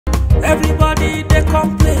Everybody they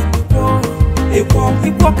complain, he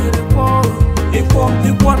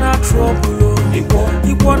wanna trouble,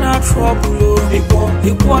 he wanna trouble,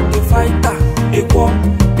 he want the fighter,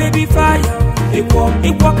 baby fire, he walk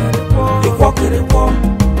in the wall.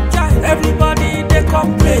 Everybody they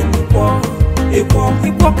complain, he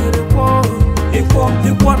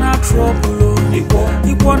wanna trouble, he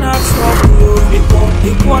wanna trouble,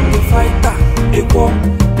 he want the fighter,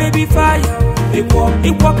 baby fire, he walk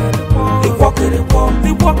in the wall.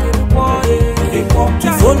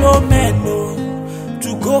 Follow men to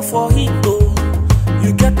go for hit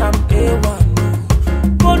you get am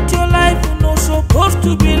A1 but your life no supposed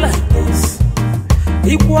to be like this.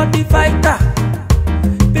 He want the fighter,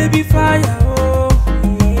 baby fire,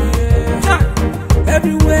 yeah.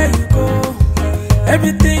 Everywhere you go,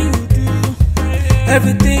 everything you do,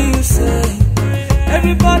 everything you say,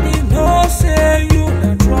 everybody knows say you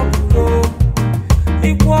in trouble.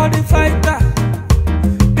 He want the fighter,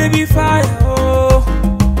 baby fire,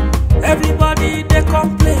 everybody they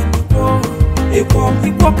complain, he walk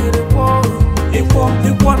in the wall, he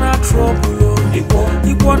wanna trouble, he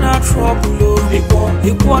wanna trouble,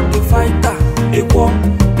 he want the fighter,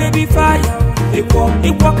 baby fire, he walk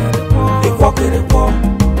in the wall.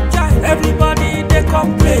 Everybody they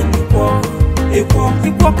complain, he walk in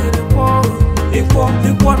the wall, he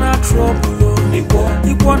wanna trouble, he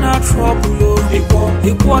wanna trouble,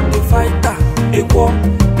 he want the fighter,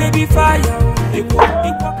 baby fire,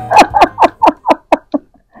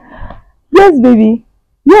 Yes, baby.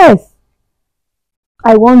 Yes.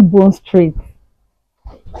 I want bone straight.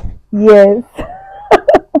 Yes.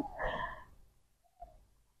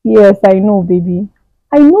 Yes, I know, baby.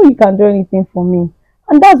 I know you can do anything for me.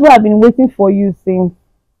 And that's why I've been waiting for you since.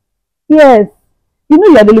 Yes. You know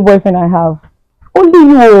you're the only boyfriend I have. Only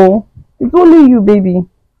you. It's only you, baby.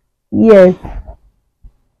 Yes.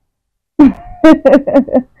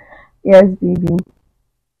 Yes, baby.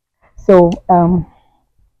 So,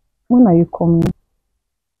 when are you coming?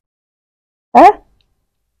 Eh?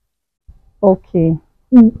 Okay.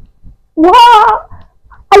 Wow!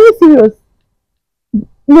 Are you serious?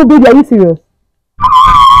 No, baby, are you serious?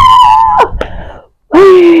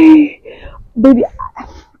 Baby,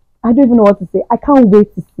 I don't even know what to say. I can't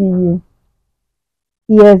wait to see you.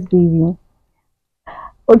 Yes, baby.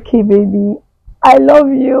 Okay, baby. I love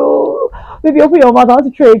you. Baby, open your mouth. I want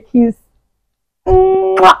to throw a kiss.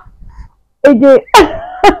 Mwah! Again.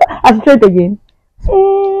 I should throw it again.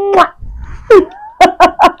 Mwah!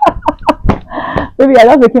 Baby, I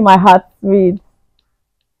love making my heart sweet.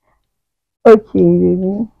 Okay,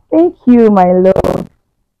 baby. Thank you, my love.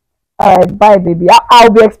 Alright, bye, baby. I'll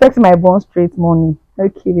be expecting my bone straight money.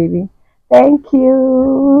 Okay, baby. Thank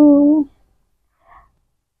you.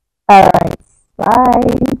 Alright,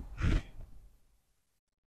 bye.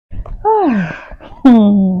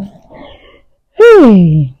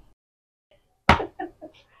 Hey.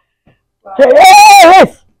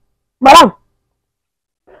 Yes, madam.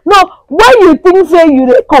 No, why you think say you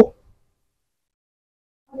dey go?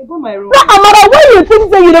 I go my room. No, Amara, why you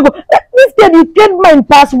think say you dey go? This girl, you get mine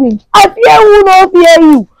pass winch. I fear who no fear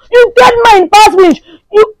you. You get mine pass winch.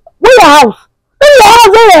 You where your house? Where your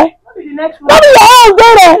house there? What be the next one? What be your house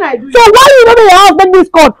there? So why you know your house make this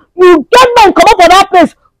call? You get mine come up for that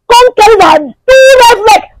place. Come carry that 2 red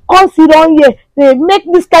flag. Come sit down here. They make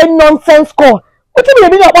this kind nonsense call. What do you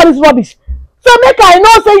mean about this rubbish? So make I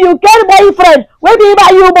know say you get boyfriend. Where do you buy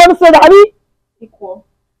you want to say that? Equal.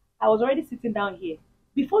 I was already sitting down here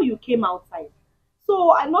before you came outside.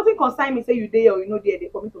 So nothing concern me say you there or you know there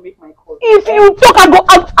for me to make my call. If you talk, I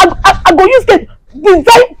go use the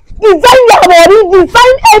design your body,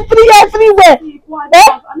 design everywhere. Equal,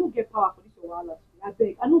 I don't get power for this wahala. I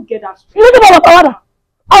beg, I don't get that straight. You don't get power.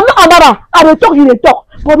 I'm not Amara. I dey talk, you dey talk.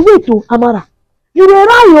 But wait to Amara. You dey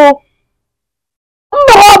lie, yo. No,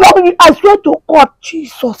 I swear to God,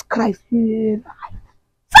 Jesus Christ, you dey lie.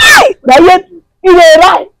 Say, that yet you dey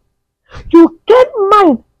lie. You get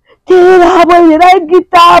mine. You dey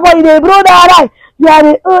guitar, boy, you dey brother lie. You are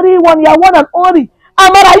the only one. You are one and only.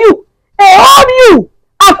 Amara, you. They own you.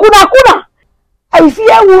 Akuna. I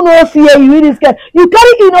fear who no fear you in this girl. You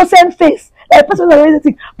carry innocent face. A person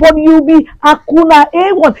anything, but you be Akuna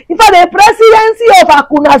A1. In fact, the presidency of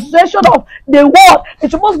Akuna Association of the world,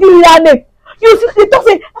 it's supposed to give you that name. You see, they talk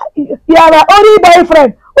say you are an only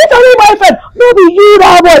boyfriend. Which only boyfriend? Maybe you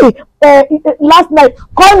that boy last night.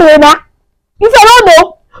 Call me now. You say no,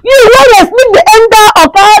 no. You always need the enter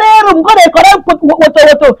or carry room. Go there, correct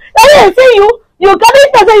woto. Then they see you. You carry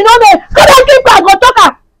person. You know that. Go there, keep quiet. Go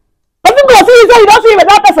talk. Person go see you say you don't see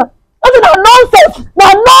with that person. That's not nonsense. Now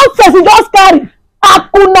nonsense you just carry.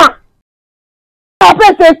 Akuna.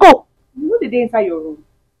 I say go. day inside your room.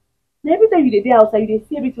 Now every time you dey outside, you dey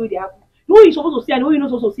see everything wey dey happen. You know you supposed to see and you know you not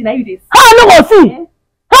supposed to see. Now you dey see. How I no go see? Eh?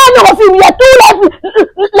 How I no go see? We are two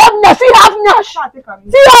left nash. See half nash.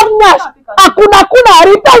 See half nash. Akuna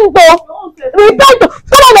repent oh. Repent oh.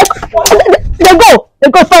 Come on, they go. They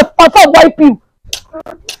go for wipe you.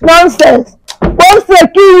 Nonsense. Don't say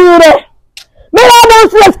kill you there. Me no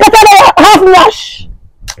nonsense. Scatter half nash.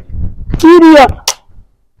 Idiot.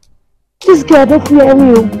 This girl don't fear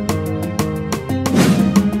me oh.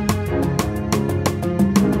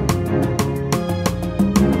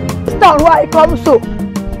 Where I come so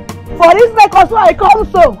for this record where I come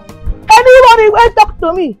so anybody will talk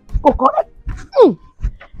to me go correct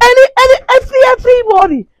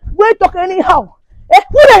everybody will talk anyhow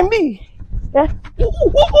who dem be who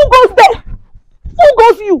goes there who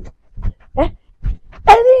goes you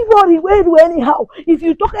anybody will do anyhow if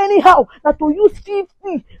you talk anyhow na to use 50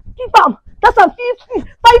 keep am that's am 50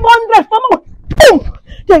 500 for more boom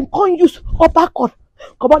then come use upper cut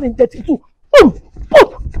comot in 32 boom boom.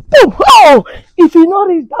 Oh, if you know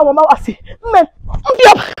this, that mama was say, man,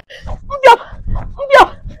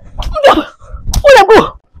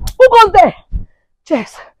 who goes there?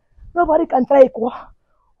 Chess. Nobody can try it.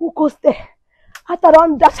 Who goes there? After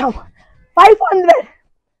around that time, 500.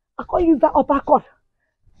 I can't use that upper cut.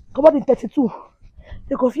 Come on in 32.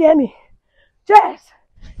 They go fear me. Chess.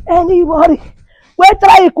 Anybody? Where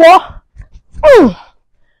try it?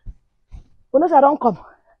 When I don't come,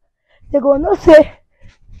 they go no say.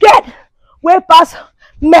 Get way past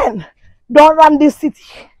men don't run this city.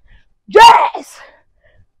 Yes!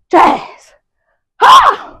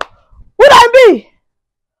 Ha! Who I be?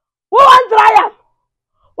 Who want triumph?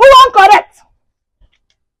 Who want correct?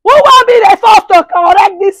 Who want be the first to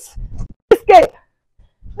correct this game?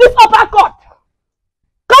 This uppercut?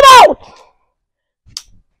 Come out!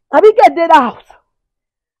 I be get dead out.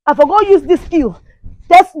 I forgot use this skill.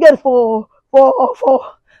 Test get for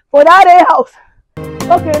that house.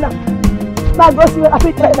 Okay now. Now go see what I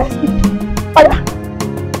fit try my skill. Oh yeah.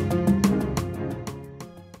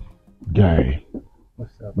 Guy,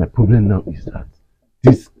 what's up? My problem now is that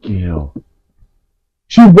this girl,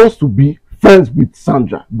 she wants to be friends with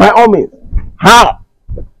Sandra. By all means. How?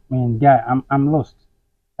 Man, guy, I'm lost.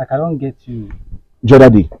 Like I don't get you. The other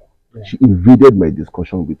day, Yeah. she invaded my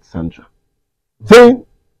discussion with Sandra, saying,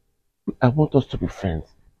 I want us to be friends.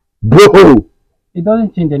 Bro! It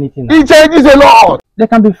doesn't change anything now. It changes a lot! They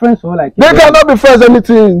can be friends for like... They cannot be friends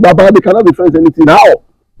anything, Baba. They cannot be friends anything. How?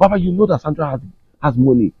 Baba, you know that Sandra has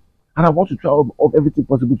money. And I want to try of everything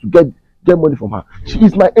possible to get money from her. She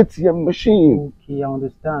is my ATM machine. Okay, I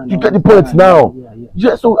understand. You get the point now. Yeah.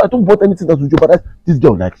 Yeah, so I don't want anything that will jeopardize. This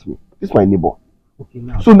girl likes me. This is my neighbor. Okay,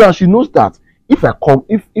 now. So now she knows that if I come,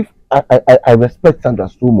 if I respect Sandra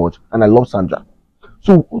so much and I love Sandra.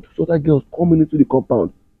 So what if other girls coming into the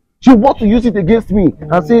compound? She wants to use it against me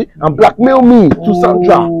and say and blackmail me to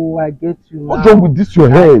Sandra. Oh, I get you now. What's wrong with this your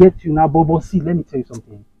head? I get you now, Bobo. See, let me tell you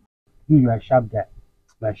something. You are a sharp guy.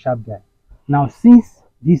 You are a sharp guy. Now, since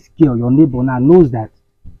this girl, your neighbor now knows that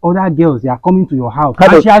other girls, they are coming to your house,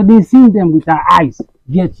 and she has been seeing them with her eyes,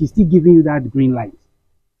 yet she's still giving you that green light.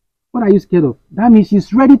 What are you scared of? That means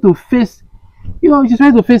she's ready to face, she's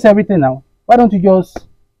ready to face everything now. Why don't you just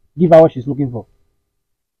give her what she's looking for?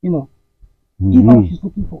 Give her what she's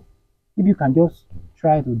looking for. If you can just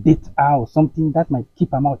try to date her or something, that might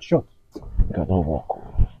keep her mouth shut. It cannot work.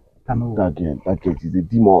 Cannot work. That girl is a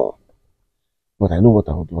demon. But I know what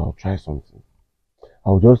I'll do. I'll try something.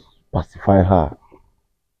 I'll just pacify her.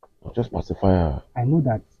 I know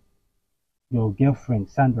that your girlfriend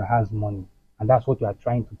Sandra has money, and that's what you are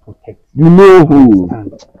trying to protect. You know who?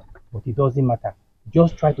 But it doesn't matter.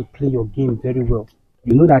 Just try to play your game very well.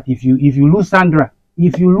 You know that if you lose Sandra, you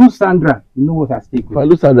know what's at stake. If I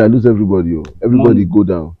lose Sandra, I lose everybody. Everybody go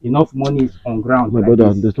down. Enough money is on ground. My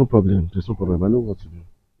brother, there's no problem. I know what to do.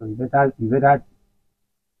 So you better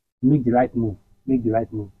make the right move.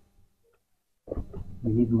 You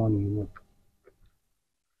need money,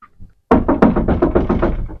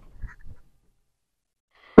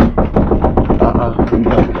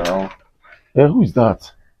 Who is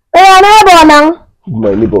that? Hey, neighbor now.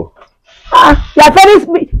 My neighbor. You're very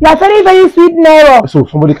sweet neighbor. So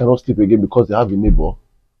somebody cannot sleep again because they have a neighbor.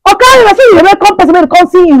 Okay, you say you welcome person to come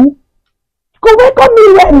see you. Go welcome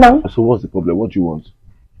me right now. So what's the problem? What do you want?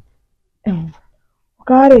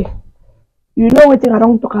 Okay, you know what thing I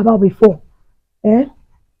don't talk about before. I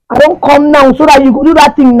don't come now so that you go do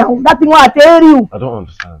that thing now. That thing what I tell you. I don't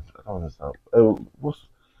understand.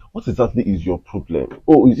 What exactly is your problem?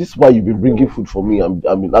 Oh, is this why you've been bringing food for me? I'm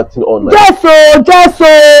been acting all night. Just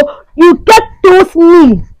so you get toast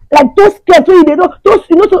me like those skirts wey you dey those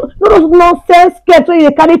you know those nonsense skirts wey you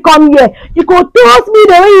dey carry come here. You go toast me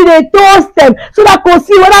the way you dey toast them, so that I go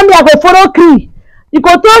see whether me I go follow gree. You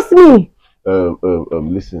go toast me.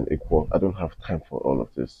 Listen, Ekwo, I don't have time for all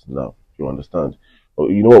of this now. You understand? Oh,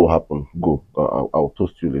 you know what will happen? Go. I'll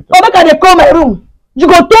toast you later. Oh, make I dey call my room. You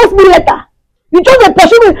go toast me later. You just dey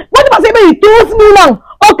pursue me. What if I say make you toast me now?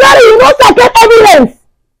 Okay, you know say I get evidence.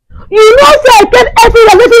 You know say I get evidence.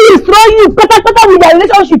 Let me destroy you. Kata with your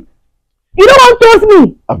relationship. You don't want toast me.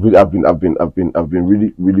 I've been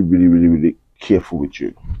really careful with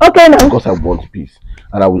you. Okay now. Because I want peace.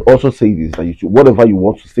 And I will also say this, that you should, whatever you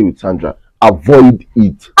want to say with Sandra, avoid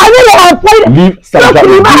it. I will avoid it. Leave Sandra.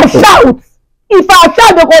 Shout. If I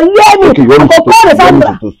shout, they go hear me. Okay, you want me to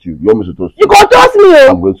toast you? You want me to toast you? You go toast me.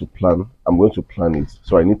 I'm going to plan it.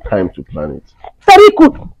 So I need time to plan it. Very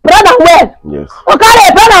good. Plan and well. Yes.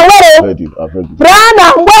 Okay, plan and well. I've heard it. Plan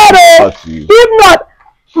and well. If not,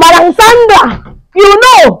 Madam Sandra, you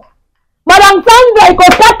know, Madam Sandra, you go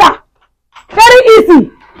scatter. Very easy.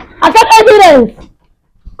 I get evidence.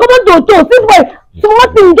 Come on to toast. This way, small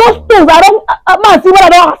thing just toast. I don't see what I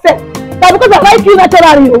don't accept. That's because I like you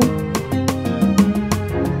naturally.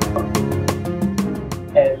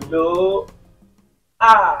 Hello,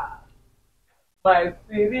 my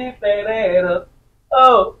city Ferrero.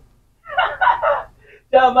 Oh,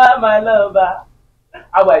 Jama, my lover.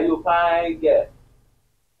 How are you, fine girl?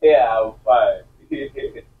 Yeah, I'm fine.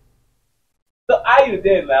 So, are you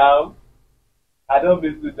there now? I don't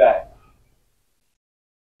miss you die.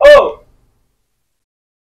 Oh,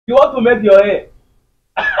 you want to make your hair?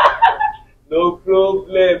 No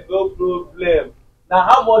problem. Now,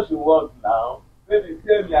 how much you want now? Maybe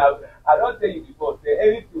tell me, I don't tell you before, say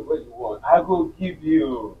anything what you want. I go give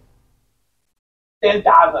you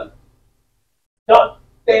 10,000. Just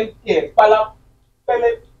 10K. Pala.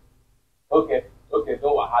 Okay, no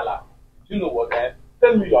wahala. You know what,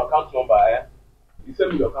 Send me your account number, You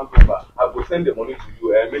send me your account number. I will send the money to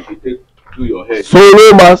you, Make you take do your hair.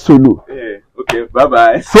 Solo man, solo. Yeah, okay,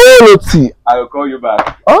 bye-bye. Solo T. I will call you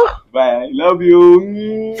back. Oh? Bye. Love you.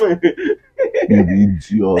 You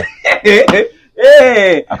idiot.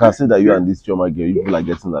 Hey! I can see that you and this Choma girl, you people are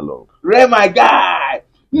getting along. Ray, my guy!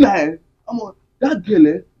 Man, that girl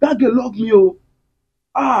love me, oh.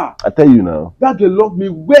 I tell you now. That girl love me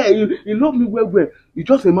well. You love me well. You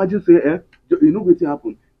just imagine, say, you know what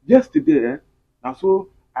happened? Yesterday, now so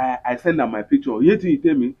I send her my picture. Yet he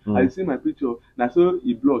tell me, I see my picture. Now so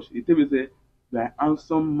he blush. He tell me, say, you're an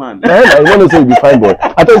handsome man. I want to say you be fine boy.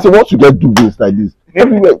 I tell you, so once you get do things like this,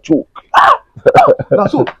 everywhere choke. Now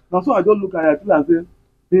so I just look at her and say,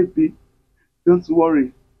 baby, don't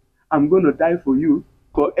worry, I'm gonna die for you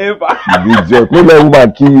forever. You idiot. No let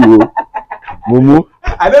woman kill you. Mumu.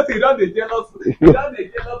 I don't think you don't be jealous. You don't be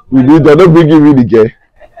jealous. You do don't bring you really girl.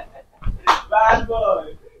 Bad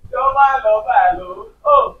boy. Choma love.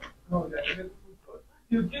 Oh no,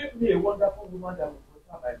 you give me a wonderful woman that will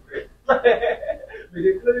fulfill my prayer. May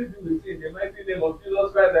the glory be with you in the mighty name of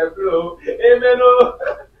Jesus Christ I pray. Amen. Oh.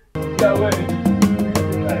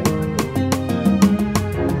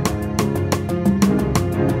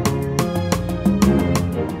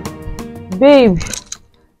 Babe,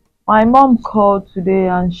 my mom called today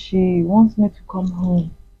and she wants me to come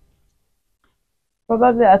home.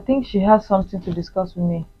 Probably, I think she has something to discuss with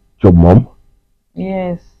me. Your mom?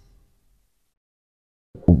 Yes.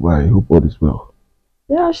 Oh, I hope all is well.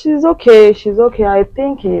 Yeah, she's okay. I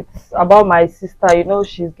think it's about my sister. You know,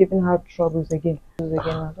 she's giving her troubles again. I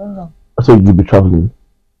don't know. So you'll be traveling?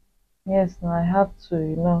 Yes, no, I have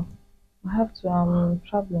to, I'm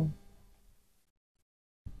traveling.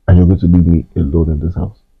 And you're going to leave me alone in this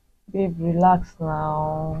house? Babe, relax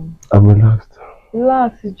now. I'm relaxed.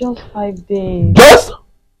 Relax, it's just 5 days. Just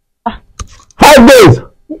 5 days?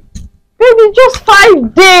 Baby, just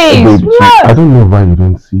 5 days. Babe, I don't know why you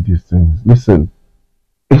don't see these things. Listen,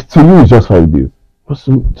 to you it's just 5 days. But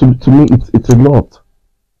to me it's a lot.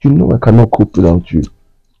 You know I cannot cope without you.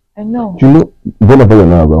 I know. You know, whenever you're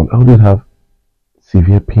not around, I always have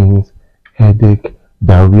severe pains, headache,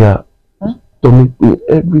 diarrhea, stomach pain,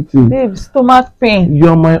 everything. Babe, stomach pain.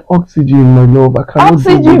 You're my oxygen, my love. I cannot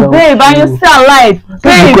oxygen, babe, and you're still alive.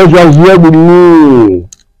 Babe. Because you're here with me.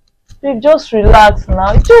 Babe, just relax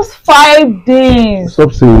now. It's just 5 days.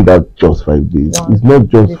 Stop saying that just 5 days. No, it's not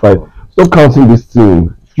just 5. Stop counting this thing.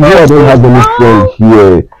 You know I don't have any friend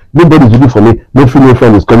here. Nobody's looking for me. No female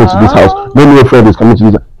friend is coming to this house. No male friend is coming to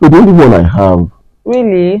this house. So the only one I have.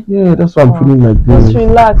 Really? Yeah, that's why I'm feeling like this. Just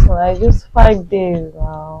relax now. It's just 5 days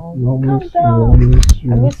now. Calm down. I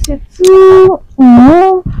miss you too.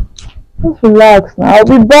 Just relax now. I'll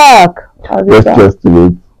be back. Let's just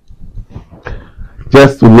wait.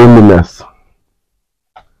 Just to loneliness.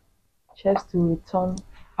 Just to return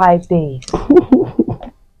 5 days.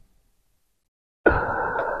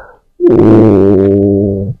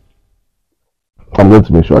 I'm going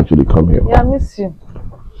to make sure I actually come here. Yeah, I miss you.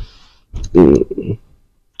 I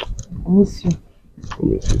miss you. I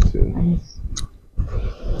miss you too. I miss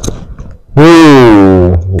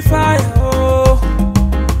you. Fire, oh.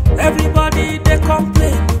 Everybody they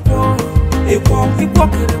complain. It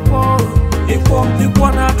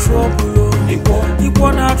wanna trouble, it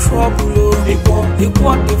wanna trouble, it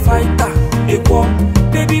want the fighter, it want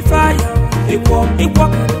baby fire, it walk.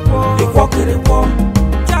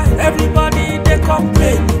 Everybody they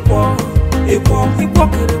complain, it wanna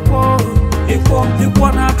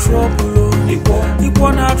trouble, it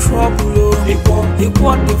wanna trouble, it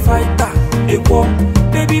want the fighter, it want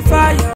baby fire.